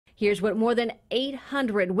Here's what more than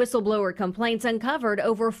 800 whistleblower complaints uncovered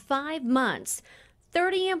over 5 months.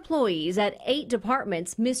 30 employees at 8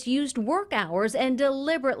 departments misused work hours and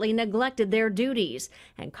deliberately neglected their duties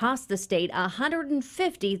and cost the state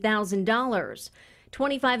 $150,000.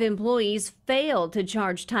 25 employees failed to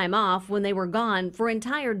charge time off when they were gone for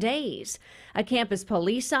entire days. A campus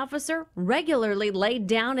police officer regularly laid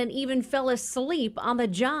down and even fell asleep on the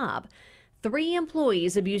job. 3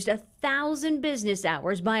 employees abused 1,000 business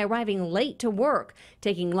hours by arriving late to work,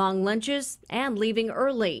 taking long lunches, and leaving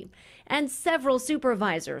early. And several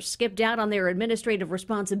supervisors skipped out on their administrative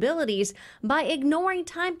responsibilities by ignoring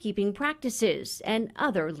timekeeping practices and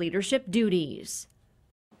other leadership duties.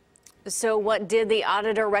 So what did the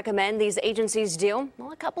auditor recommend these agencies do?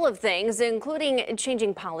 Well, a couple of things, including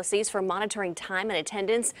changing policies for monitoring time and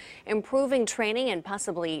attendance, improving training, and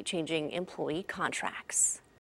possibly changing employee contracts.